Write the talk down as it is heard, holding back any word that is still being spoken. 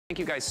Thank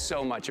you guys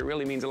so much. It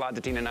really means a lot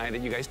to Tina and I that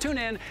you guys tune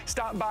in,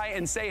 stop by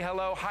and say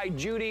hello. Hi,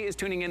 Judy is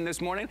tuning in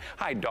this morning.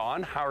 Hi,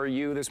 Dawn. How are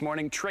you this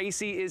morning?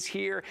 Tracy is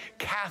here.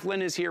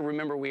 Kathleen is here.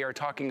 Remember, we are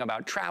talking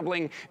about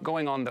traveling,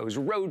 going on those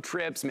road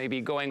trips,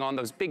 maybe going on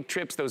those big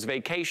trips, those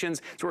vacations.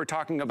 That's what we're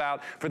talking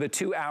about for the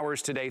 2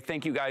 hours today.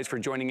 Thank you guys for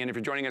joining in. If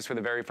you're joining us for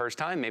the very first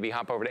time, maybe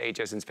hop over to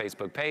HSN's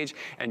Facebook page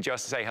and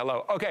just say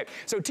hello. Okay,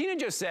 so Tina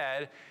just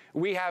said,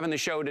 we have in the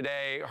show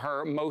today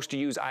her most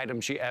used item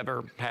she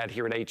ever had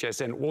here at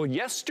HSN. Well,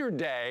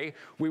 yesterday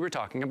we were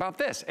talking about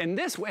this. And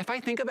this, if I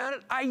think about it,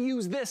 I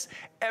use this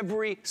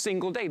every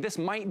single day. This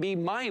might be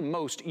my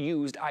most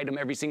used item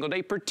every single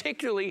day,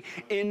 particularly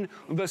in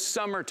the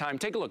summertime.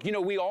 Take a look. You know,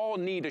 we all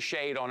need a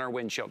shade on our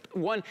windshield.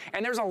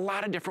 And there's a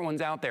lot of different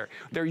ones out there.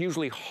 They're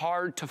usually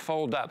hard to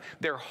fold up.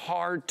 They're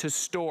hard to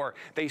store.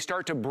 They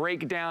start to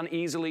break down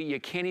easily. You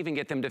can't even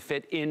get them to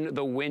fit in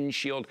the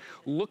windshield.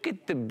 Look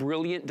at the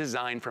brilliant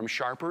design from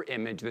Sharper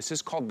Image. This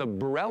is called the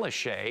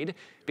BrellaShade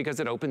because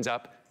it opens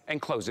up and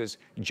closes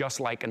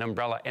just like an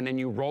umbrella. And then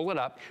you roll it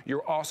up.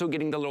 You're also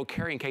getting the little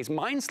carrying case.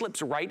 Mine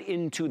slips right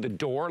into the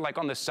door, like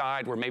on the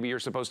side where maybe you're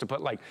supposed to put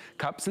like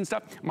cups and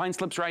stuff. Mine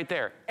slips right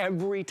there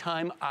every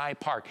time I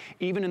park.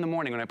 Even in the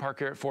morning when I park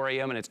here at 4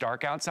 a.m. and it's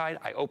dark outside,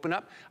 I open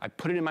up, I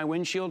put it in my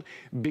windshield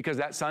because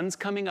that sun's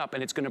coming up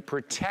and it's gonna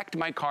protect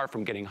my car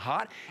from getting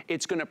hot.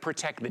 It's gonna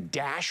protect the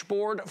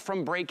dashboard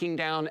from breaking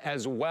down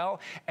as well.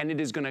 And it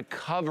is gonna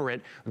cover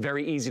it.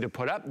 Very easy to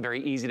put up,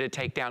 very easy to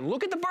take down.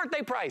 Look at the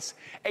birthday price.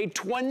 A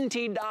 $20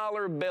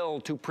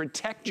 bill to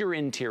protect your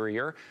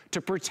interior,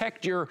 to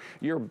protect your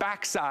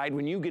backside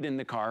when you get in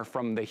the car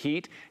from the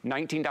heat.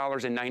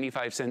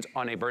 $19.95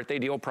 on a birthday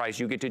deal price.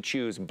 You get to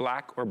choose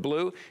black or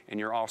blue, and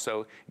you're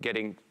also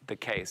getting the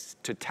case.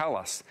 To tell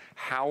us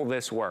how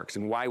this works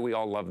and why we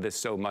all love this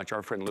so much,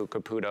 our friend Lou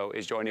Caputo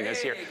is joining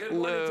us here. Good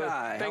morning,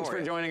 Ty. Thanks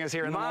for joining us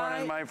here in the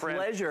morning, my friend.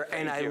 My pleasure,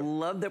 and I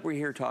love that we're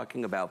here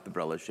talking about the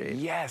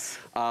BrellaShade. Yes.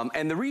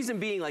 And the reason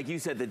being, like you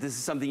said, that this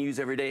is something you use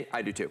every day,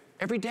 I do too.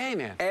 Every day,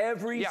 man.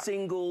 Every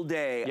single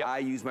day I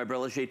use my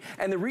BrellaShade.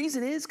 And the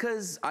reason is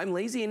because I'm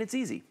lazy and it's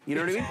easy. You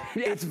know what I mean?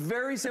 It's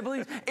very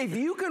simple. If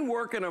you can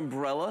work an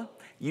umbrella,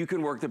 you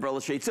can work the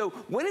BrellaShade. So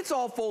when it's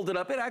all folded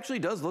up, it actually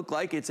does look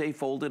like it's a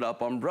folded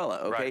up umbrella,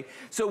 okay? Right.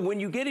 So when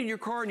you get in your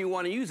car and you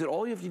want to use it,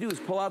 all you have to do is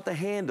pull out the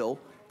handle,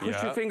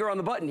 push your finger on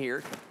the button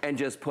here, and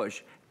just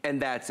push. And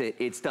that's it,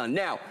 it's done.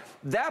 Now,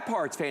 that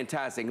part's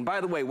fantastic. And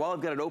by the way, while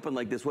I've got it open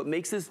like this, what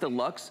makes this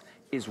deluxe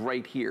is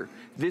right here.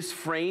 This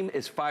frame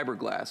is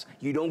fiberglass.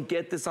 You don't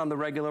get this on the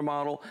regular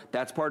model.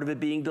 That's part of it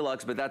being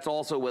deluxe, but that's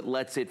also what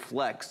lets it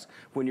flex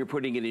when you're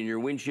putting it in your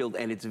windshield,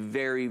 and it's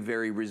very,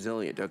 very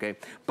resilient, okay?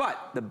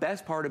 But the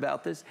best part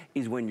about this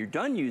is when you're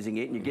done using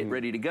it and you're getting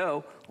ready to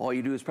go, all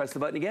you do is press the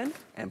button again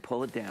and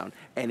pull it down.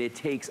 And it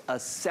takes a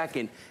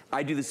second.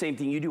 I do the same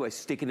thing you do. I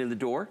stick it in the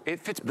door.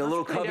 It fits the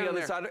little cubby on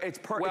the side. It's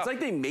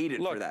like they made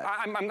it for that.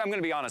 I'm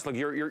gonna be honest. Look,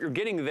 you're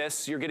getting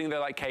this. You're getting the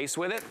like case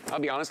with it. I'll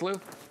be honest, Lou.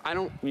 I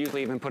don't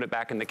usually even put it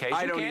back in the case.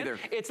 I don't either.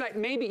 It's like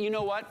maybe, you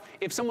know what?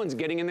 If someone's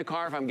getting in the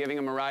car, if I'm giving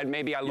them a ride,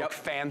 maybe I look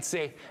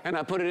fancy and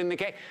I put it in the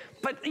case.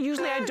 But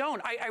usually I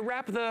don't. I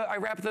wrap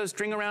the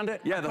string around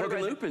it. Yeah, the hook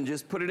and loop and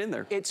just put it in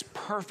there. It's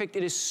perfect.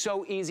 It is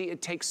so easy.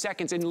 It takes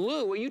seconds. And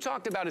Lou, what you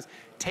talked about is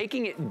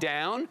taking it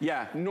down.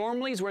 Yeah.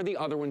 Normally is where the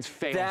other ones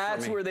fail.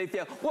 That's where they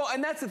fail. Well,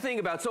 and that's the thing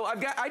about, so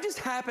I just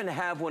happen to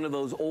have one of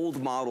those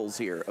old models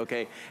here,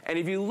 okay? And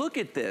if you look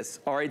at this,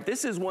 all right,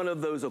 this is one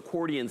of those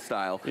accordion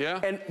style.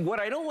 Yeah. And what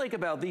I don't like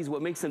about these,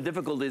 what makes them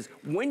difficult is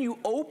when you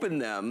open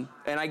them,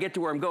 and I get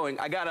to where I'm going,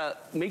 I gotta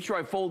make sure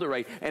I fold it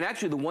right. And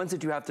actually the ones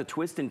that you have to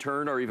twist and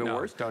turn are even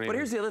worse. But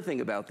here's the other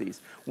thing about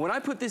these. When I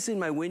put this in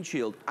my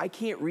windshield, I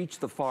can't reach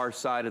the far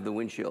side of the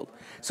windshield.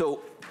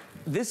 So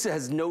this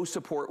has no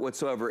support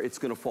whatsoever. It's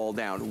gonna fall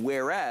down.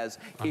 Whereas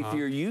if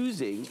you're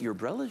using your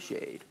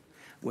BrellaShade,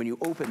 when you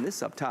open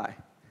this up, Ty,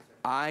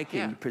 I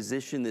can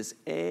position this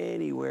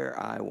anywhere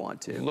I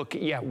want to. Look,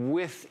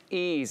 with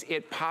ease.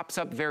 It pops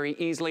up very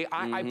easily.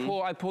 I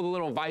pull the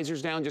little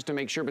visors down just to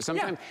make sure, but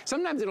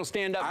sometimes it'll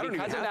stand up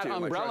because of that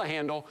umbrella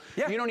handle.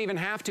 You don't even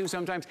have to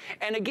sometimes.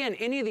 And again,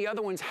 any of the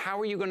other ones, how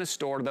are you gonna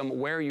store them?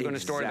 Where are you gonna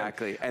store them?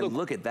 Exactly, and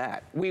look at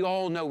that. We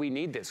all know we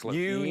need this. Look,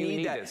 you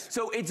need that.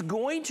 So it's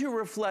going to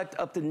reflect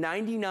up to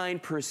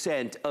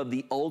 99% of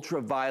the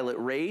ultraviolet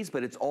rays,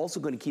 but it's also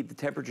gonna keep the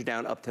temperature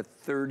down up to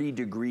 30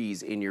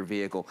 degrees in your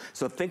vehicle.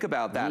 So think about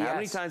that. How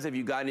many times have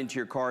you gotten into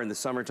your car in the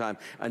summertime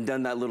and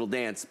done that little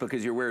dance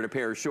because you're wearing a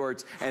pair of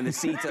shorts and the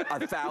seat's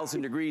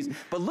 1,000 degrees?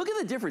 But look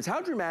at the difference. How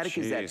dramatic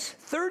is that?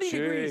 30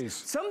 degrees.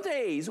 Some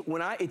days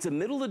when it's the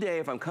middle of the day,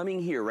 if I'm coming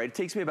here, right, it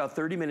takes me about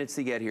 30 minutes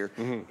to get here.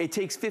 It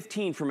takes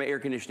 15 for my air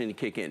conditioning to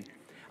kick in.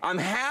 I'm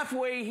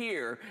halfway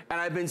here, and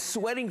I've been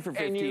sweating for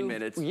 15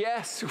 minutes.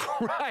 Yes,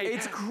 right.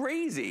 It's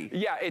crazy.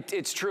 Yeah,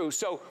 it's true.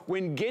 So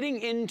when getting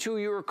into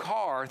your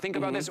car, think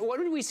about this. What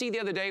did we see the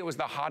other day? It was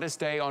the hottest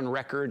day on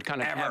record kind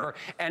of ever.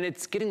 And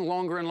it's getting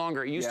longer and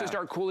longer. It used to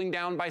start cooling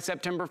down by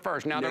September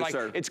 1st. Now they're like,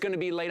 it's gonna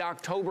be late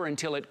October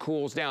until it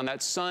cools down.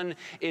 That sun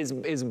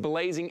is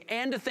blazing.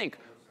 And to think,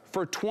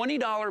 for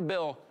 $20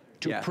 bill,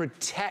 to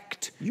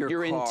protect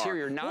your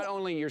interior, not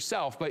only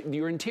yourself, but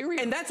your interior.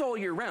 And that's all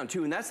year round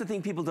too, and that's the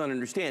thing people don't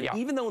understand.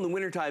 Even though in the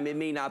wintertime it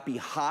may not be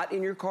hot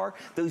in your car,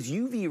 those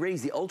UV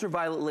rays, the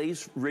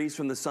ultraviolet rays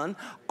from the sun,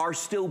 are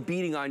still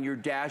beating on your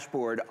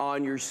dashboard,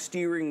 on your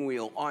steering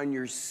wheel, on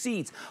your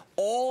seats,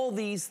 all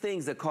these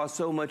things that cost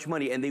so much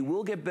money, and they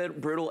will get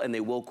brittle and they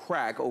will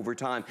crack over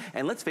time.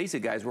 And let's face it,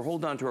 guys, we're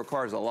holding on to our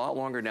cars a lot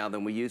longer now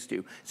than we used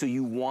to, so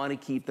you want to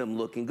keep them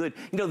looking good.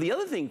 You know, the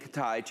other thing,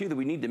 Ty, too, that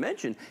we need to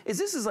mention is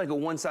this is like a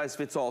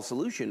one-size-fits-all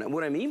solution. And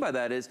what I mean by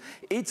that is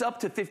it's up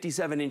to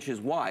 57 inches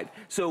wide.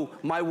 So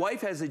my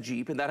wife has a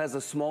Jeep, and that has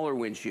a smaller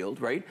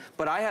windshield, right?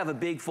 But I have a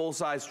big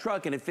full-size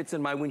truck, and it fits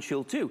in my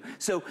windshield, too.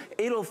 So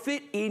it'll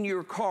fit in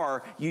your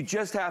car. You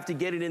just have to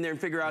get it in there and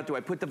figure out, do I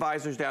put the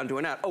visors down, do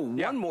I not? Oh,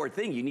 one more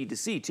thing you need to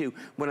see, too,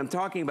 when I'm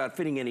talking about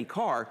fitting any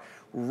car,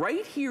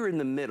 right here in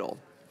the middle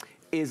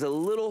is a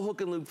little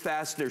hook and loop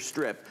fastener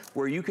strip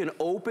where you can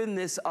open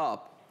this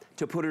up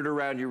to put it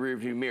around your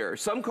rearview mirror.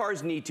 Some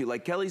cars need to,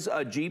 like Kelly's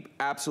Jeep,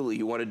 absolutely,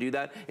 you want to do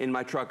that. In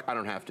my truck, I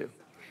don't have to.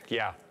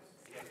 Yeah.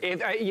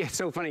 It's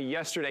so funny,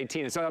 yesterday,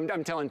 Tina, so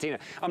I'm telling Tina,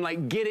 I'm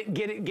like, get it,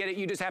 get it, get it,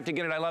 you just have to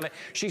get it, I love it.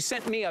 She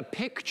sent me a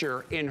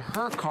picture in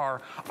her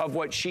car of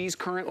what she's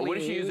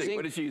currently using.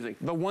 What is she using?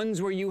 The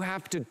ones where you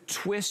have to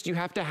twist, you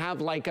have to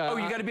have like a... Oh,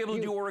 you gotta be able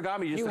to do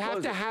origami just You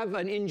have to have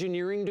an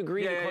engineering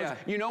degree to close.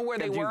 You know where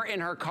they were in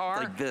her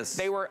car? Like this.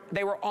 They were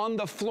on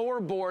the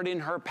floorboard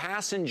in her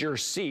passenger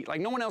seat.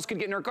 Like no one else could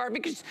get in her car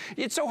because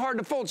it's so hard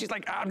to fold. She's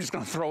like, I'm just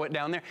gonna throw it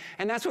down there.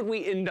 And that's what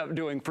we end up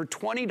doing. For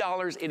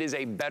 $20, it is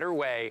a better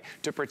way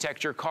to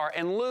protect your car.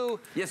 And Lou,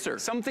 yes, sir.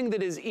 Something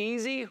that is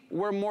easy,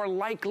 we're more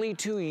likely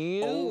to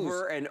use.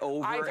 Over and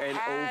over and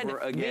over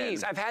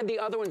again. I've had the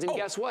other ones, and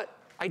guess what?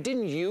 I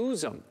didn't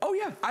use them. Oh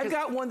yeah, I've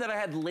got one that I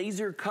had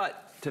laser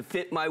cut to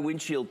fit my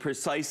windshield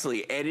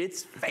precisely, and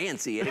it's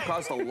fancy, and it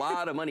costs a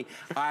lot of money.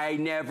 I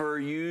never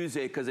use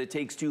it because it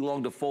takes too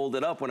long to fold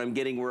it up when I'm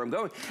getting where I'm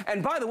going.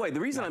 And by the way, the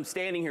reason I'm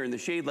standing here in the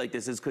shade like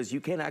this is because you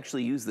can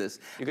actually use this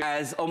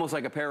as almost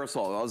like a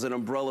parasol, as an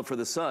umbrella for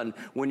the sun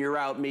when you're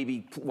out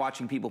maybe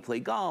watching people play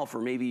golf, or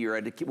maybe you're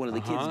at one of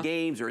the kids'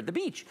 games or at the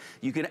beach.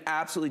 You can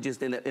absolutely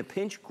just in a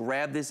pinch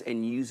grab this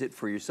and use it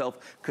for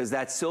yourself, because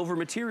that silver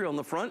material on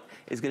the front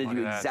is going to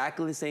do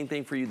exactly the same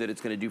thing for you that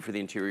it's going to do for the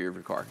interior of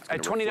your car. A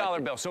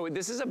 $20 bill. So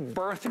this is a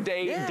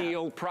birthday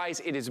deal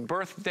price. It is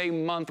birthday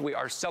month. We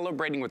are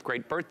celebrating with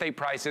great birthday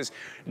prices.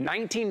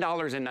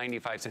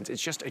 $19.95.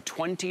 It's just a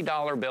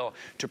 $20 bill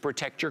to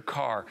protect your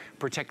car,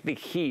 protect the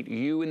heat,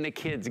 you and the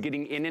kids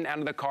getting in and out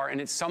of the car.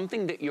 And it's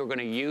something that you're going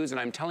to use. And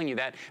I'm telling you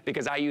that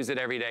because I use it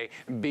every day,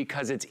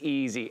 because it's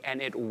easy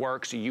and it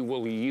works. You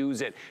will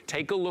use it.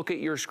 Take a look at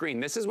your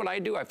screen. This is what I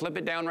do. I flip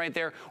it down right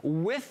there.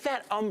 With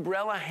that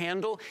umbrella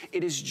handle,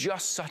 it is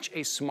just such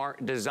a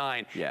smart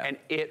design. And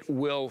it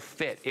will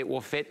fit. It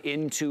will fit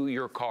into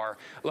your car.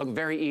 Look,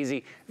 very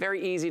easy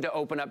to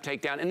open up,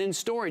 take down. And then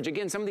storage,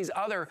 again, some of these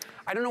other,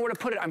 I don't know where to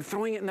put it. I'm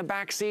throwing it in the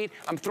back seat.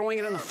 I'm throwing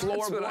it on the floor.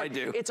 That's what I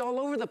do. It's all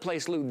over the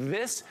place, Lou.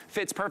 This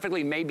fits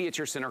perfectly. Maybe it's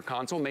your center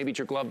console, maybe it's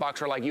your glove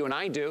box, or like you and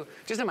I do,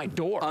 just at my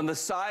door. On the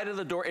side of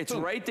the door. It's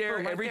right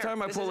there every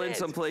time I pull in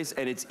someplace,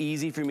 and it's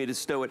easy for me to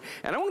stow it.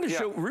 And I want to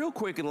show real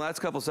quick in the last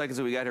couple seconds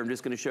that we got here, I'm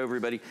just going to show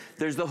everybody.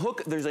 There's a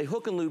hook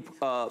and loop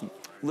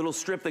little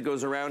strip that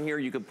goes around here.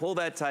 You can pull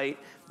that tight,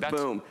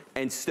 boom,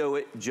 and stow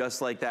it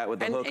just like that with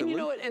the hook and loop. You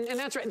know what, and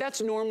that's right,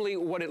 that's normally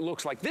what it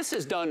looks like. This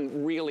is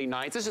done really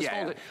nice. This is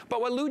folded. But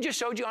what Lou just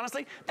showed you,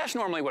 honestly, that's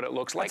normally what it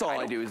looks like. That's all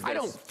I do is this. I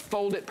don't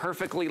fold it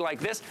perfectly like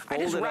this. I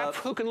just wrap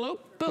hook and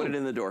loop, boom. Put it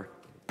in the door.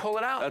 Pull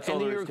it out, that's all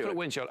and then there you is to put it. a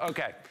windshield.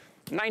 Okay.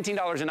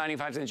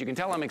 $19.95. You can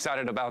tell I'm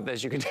excited about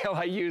this. You can tell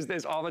I use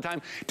this all the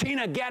time.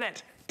 Tina, get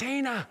it.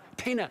 Tina,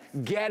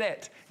 get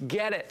it.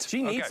 Get it.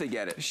 She needs to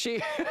get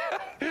it.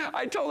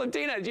 I told him,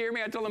 Tina, did you hear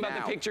me? I told him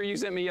about the picture you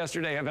sent me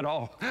yesterday of it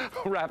all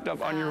wrapped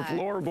up on your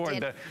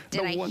floorboard.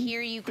 Did I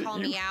hear you call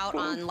me out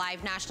on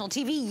live national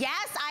TV?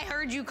 Yes, I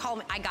heard you call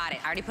me. I got it.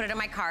 I already put it in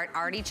my cart.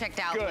 Already checked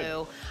out,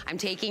 Lou. I'm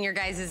taking your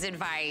guys'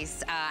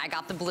 advice. I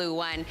got the blue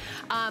one.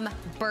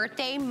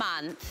 Birthday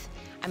month.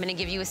 I'm gonna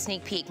give you a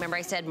sneak peek. Remember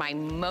I said my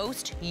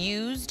most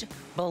used,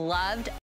 beloved